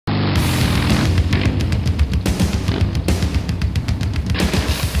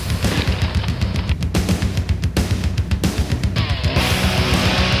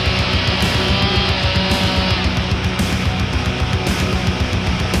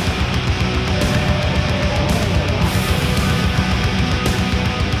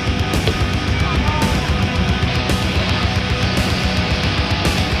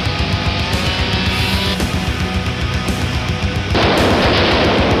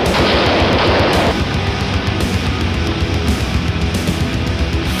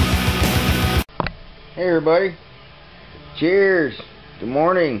everybody. Cheers. Good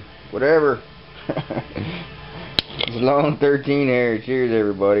morning. Whatever. It's long 13 hair. Cheers,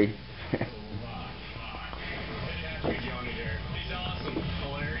 everybody.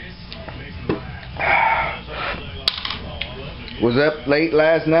 Was up late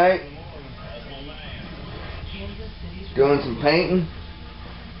last night. Doing some painting.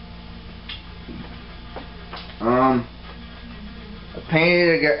 I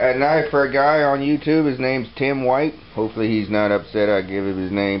painted a knife for a guy on YouTube. His name's Tim White. Hopefully he's not upset I give him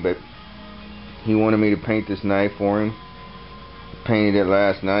his name, but he wanted me to paint this knife for him. I painted it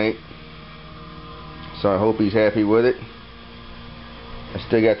last night, so I hope he's happy with it. I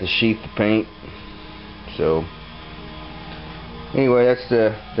still got the sheath to paint. So anyway, that's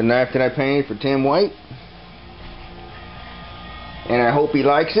the knife that I painted for Tim White, and I hope he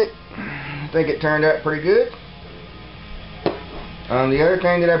likes it. I think it turned out pretty good. The other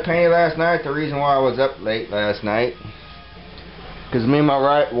thing that I painted last night, the reason why I was up late last night, because me and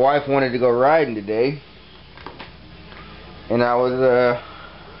my wife wanted to go riding today, and I was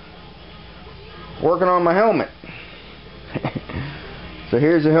working on my helmet. So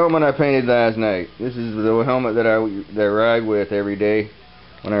here's the helmet I painted last night. This is the helmet that I ride with every day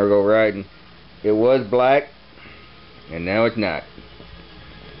when I go riding. It was black, and now it's not.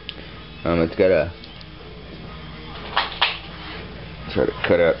 It's got a... Try to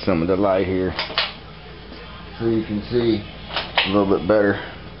cut out some of the light here so you can see a little bit better.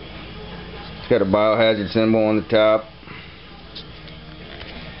 It's got a biohazard symbol on the top.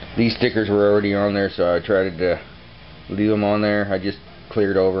 These stickers were already on there, so I tried to leave them on there. I just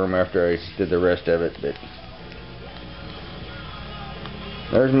cleared over them after I did the rest of it. But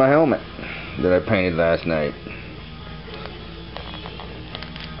there's my helmet that I painted last night.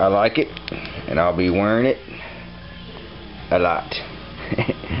 I like it, and I'll be wearing it a lot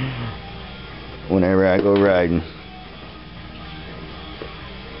whenever I go riding.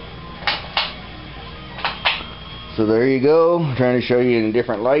 So there you go. I'm trying to show you in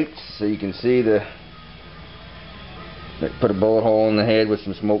different lights so you can see the... Put a bullet hole in the head with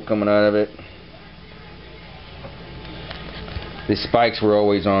some smoke coming out of it. The spikes were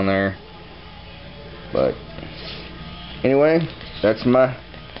always on there, but anyway, that's my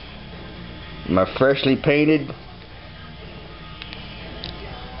freshly painted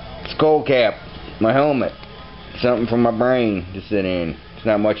skull cap, my helmet, something for my brain to sit in. It's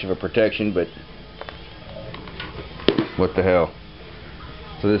not much of a protection, but what the hell.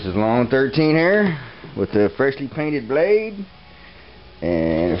 So this is long 13 hair with a freshly painted blade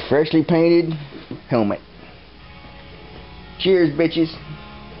and a freshly painted helmet. Cheers, bitches.